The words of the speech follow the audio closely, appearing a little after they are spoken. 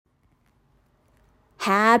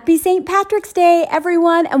Happy St. Patrick's Day,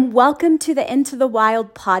 everyone, and welcome to the Into the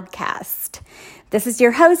Wild podcast. This is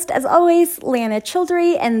your host, as always, Lana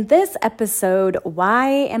Childry, and this episode, Why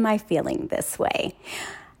Am I Feeling This Way?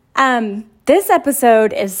 This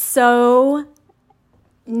episode is so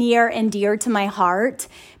near and dear to my heart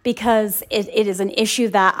because it is an issue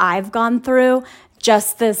that I've gone through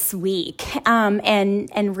just this week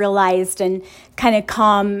and realized and kind of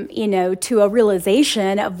come, to a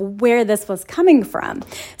realization of where this was coming from.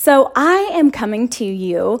 So I am coming to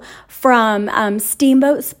you from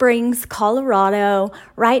Steamboat Springs, Colorado,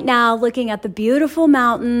 right now looking at the beautiful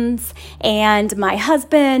mountains, and my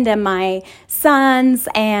husband and my sons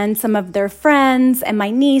and some of their friends and my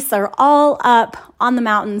niece are all up on the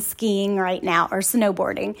mountain skiing right now, or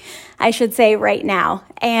snowboarding, I should say right now,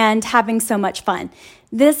 and having so much fun.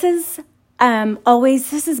 This has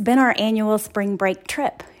been our annual spring break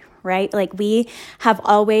trip, right? Like we have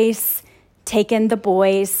always taken the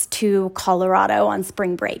boys to Colorado on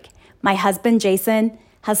spring break. My husband, Jason,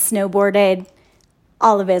 has snowboarded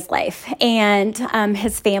all of his life, and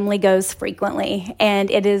his family goes frequently, and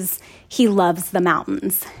he loves the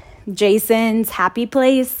mountains. Jason's happy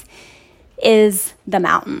place is the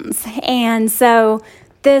mountains. And so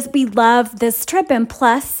we love this trip, and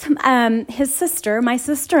plus his sister, my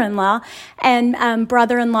sister-in-law, and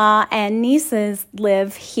brother-in-law and nieces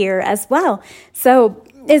live here as well. So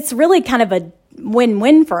it's really kind of a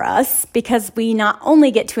win-win for us because we not only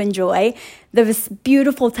get to enjoy this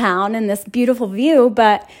beautiful town and this beautiful view,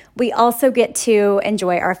 but we also get to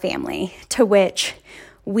enjoy our family, to which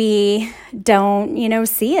we don't,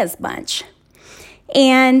 see as much.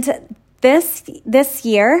 And this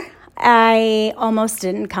year, I almost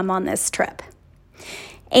didn't come on this trip.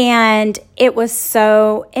 And it was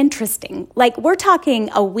so interesting. Like, we're talking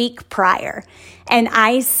a week prior, and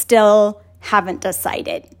I still haven't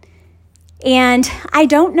decided. And I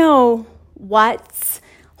don't know what's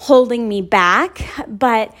holding me back,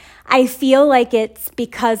 but I feel like it's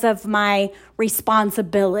because of my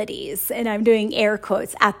responsibilities, and I'm doing air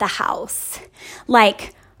quotes, at the house.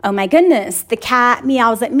 Like, oh my goodness, the cat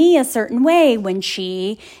meows at me a certain way when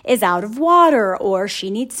she is out of water, or she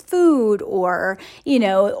needs food, or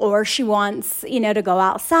she wants, to go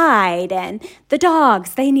outside. And the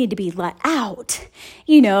dogs, they need to be let out,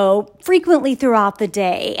 frequently throughout the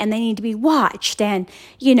day, and they need to be watched. And,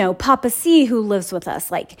 Papa C, who lives with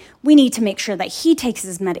us, we need to make sure that he takes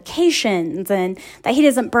his medications and that he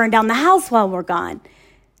doesn't burn down the house while we're gone.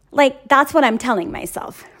 That's what I'm telling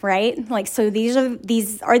myself, right? So these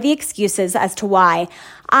are the excuses as to why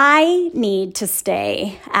I need to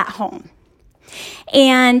stay at home.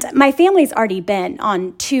 And my family's already been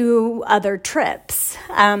on 2 other trips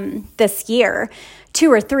this year,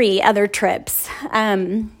 2 or 3 other trips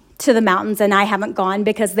to the mountains, and I haven't gone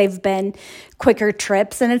because they've been quicker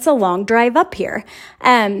trips, and it's a long drive up here.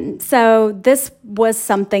 So this was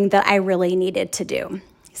something that I really needed to do.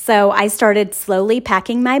 So I started slowly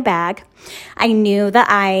packing my bag. I knew that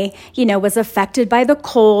I, was affected by the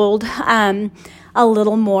cold a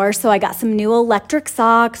little more. So I got some new electric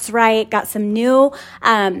socks, right? Got some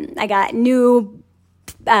I got new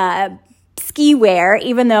ski wear,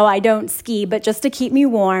 even though I don't ski, but just to keep me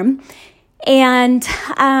warm. And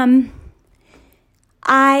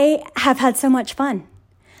I have had so much fun.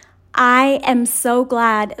 I am so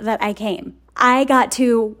glad that I came. I got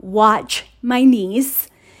to watch my niece,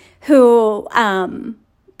 who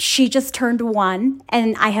she just turned 1,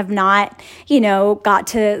 and I have not, got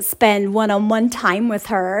to spend one-on-one time with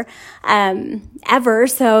her ever.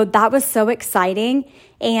 So that was so exciting,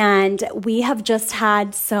 and we have just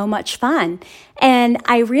had so much fun. And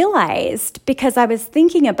I realized, because I was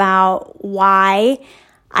thinking about why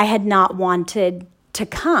I had not wanted to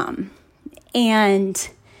come, and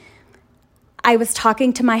I was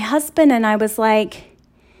talking to my husband, and I was like,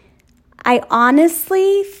 I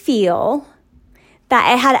honestly feel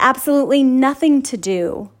that it had absolutely nothing to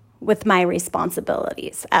do with my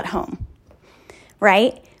responsibilities at home,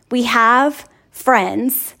 right? We have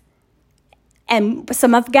friends, and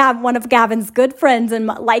one of Gavin's good friends, and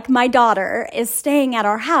like my daughter, is staying at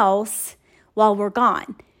our house while we're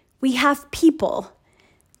gone. We have people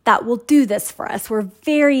that will do this for us. We're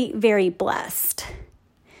very, very blessed.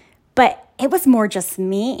 But it was more just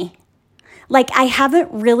me. I haven't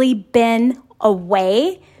really been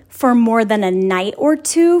away for more than a night or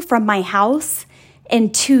 2 from my house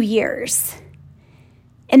in 2 years.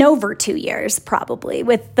 In over 2 years, probably,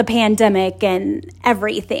 with the pandemic and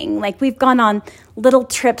everything. We've gone on little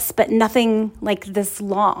trips, but nothing like this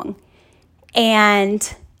long.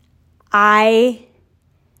 And I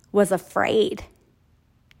was afraid.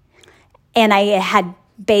 And I had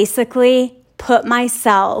basically put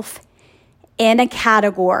myself in a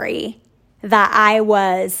category that I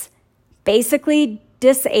was basically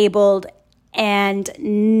disabled, and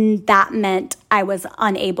that meant I was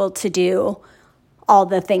unable to do all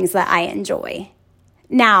the things that I enjoy.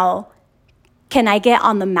 Now, can I get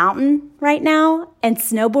on the mountain right now and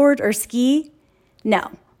snowboard or ski?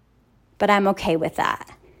 No, but I'm okay with that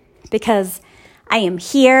because I am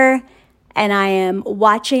here and I am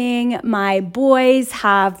watching my boys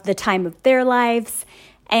have the time of their lives,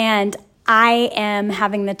 and I am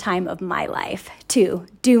having the time of my life too,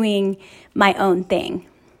 doing my own thing.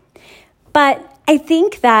 But I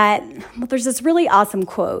think that, there's this really awesome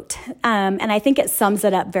quote, and I think it sums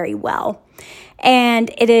it up very well.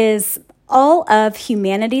 And it is, all of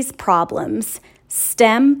humanity's problems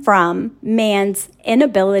stem from man's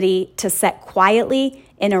inability to sit quietly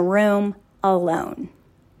in a room alone.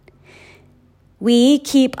 We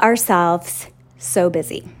keep ourselves so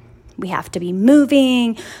busy. We have to be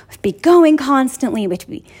moving, we have to be going constantly, we have to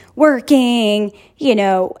be working,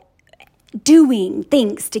 doing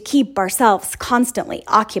things to keep ourselves constantly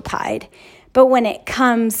occupied. But when it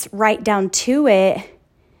comes right down to it,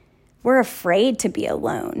 we're afraid to be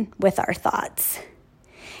alone with our thoughts.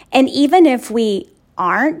 And even if we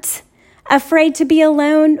aren't afraid to be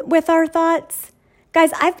alone with our thoughts,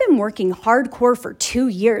 guys, I've been working hardcore for 2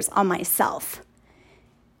 years on myself.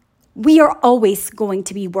 We are always going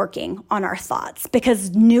to be working on our thoughts because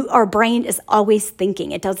our brain is always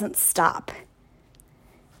thinking. It doesn't stop.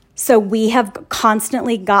 So we have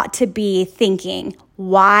constantly got to be thinking,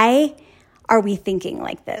 why are we thinking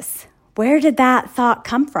like this? Where did that thought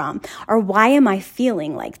come from? Or why am I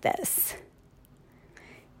feeling like this?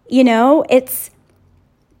 It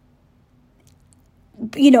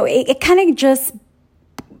kind of just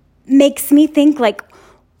makes me think like,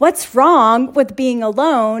 what's wrong with being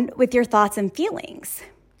alone with your thoughts and feelings?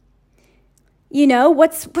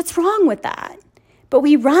 What's wrong with that? But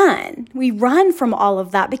we run from all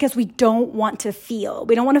of that because we don't want to feel.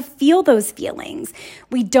 We don't want to feel those feelings.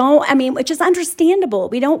 Which is understandable.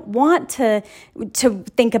 We don't want to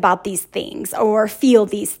think about these things or feel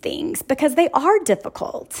these things because they are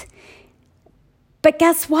difficult. But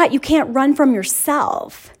guess what? You can't run from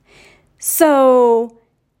yourself. So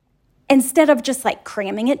instead of just like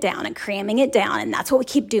cramming it down, and that's what we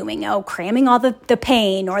keep doing, cramming all the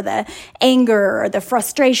pain or the anger or the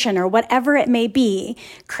frustration or whatever it may be,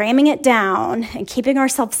 cramming it down and keeping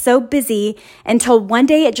ourselves so busy until one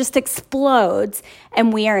day it just explodes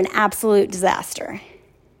and we are an absolute disaster.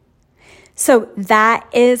 So that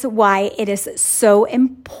is why it is so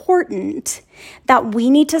important that we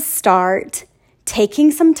need to start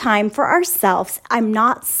taking some time for ourselves. I'm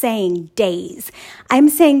not saying days. I'm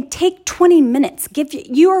saying take 20 minutes.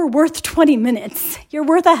 You are worth 20 minutes. You're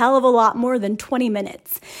worth a hell of a lot more than 20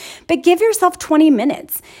 minutes. But give yourself 20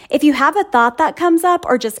 minutes. If you have a thought that comes up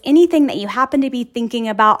or just anything that you happen to be thinking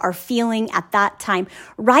about or feeling at that time,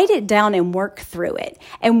 write it down and work through it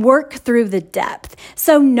and work through the depth.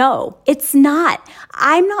 So no, it's not.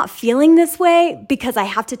 I'm not feeling this way because I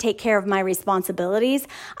have to take care of my responsibilities.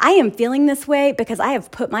 I am feeling this way because I have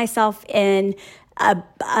put myself in a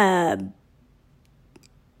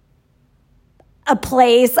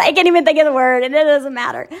place, I can't even think of the word, and it doesn't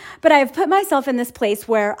matter. But I've put myself in this place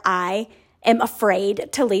where I am afraid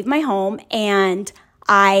to leave my home, and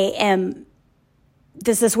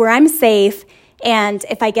this is where I'm safe, and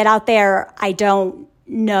if I get out there, I don't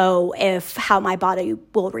know how my body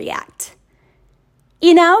will react.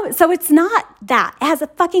 So it's not that. It has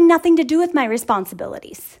fucking nothing to do with my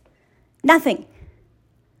responsibilities. Nothing.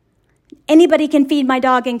 Anybody can feed my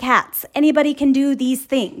dog and cats. Anybody can do these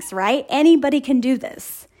things, right? Anybody can do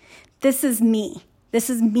this. This is me.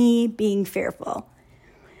 This is me being fearful.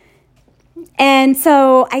 And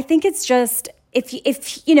so I think it's just, if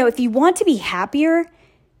you want to be happier,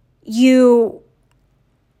 you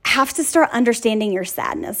have to start understanding your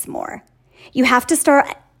sadness more. You have to start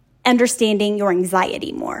understanding your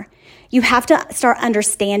anxiety more. You have to start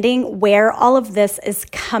understanding where all of this is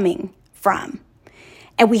coming from.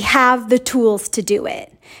 And we have the tools to do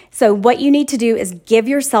it. So what you need to do is give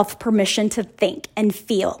yourself permission to think and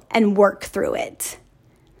feel and work through it.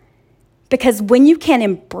 Because when you can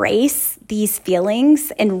embrace these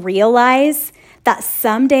feelings and realize that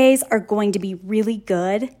some days are going to be really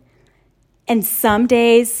good and some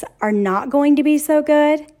days are not going to be so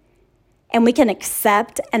good, and we can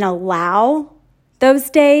accept and allow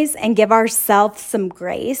those days and give ourselves some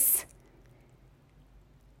grace,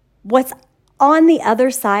 what's on the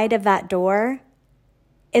other side of that door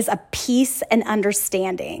is a peace and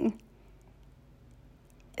understanding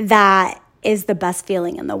that is the best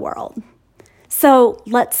feeling in the world. So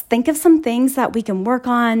let's think of some things that we can work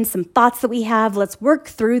on, some thoughts that we have. Let's work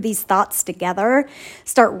through these thoughts together,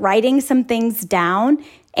 start writing some things down,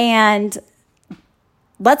 and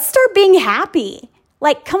let's start being happy.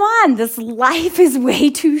 Like, come on, this life is way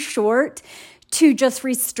too short to just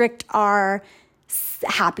restrict our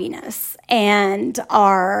happiness and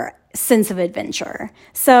our sense of adventure.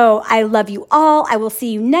 So I love you all. I will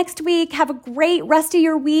see you next week. Have a great rest of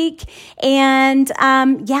your week. And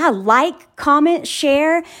like, comment,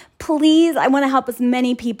 share. Please, I want to help as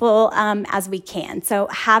many people as we can. So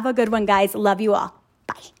have a good one, guys. Love you all.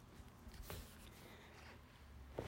 Bye.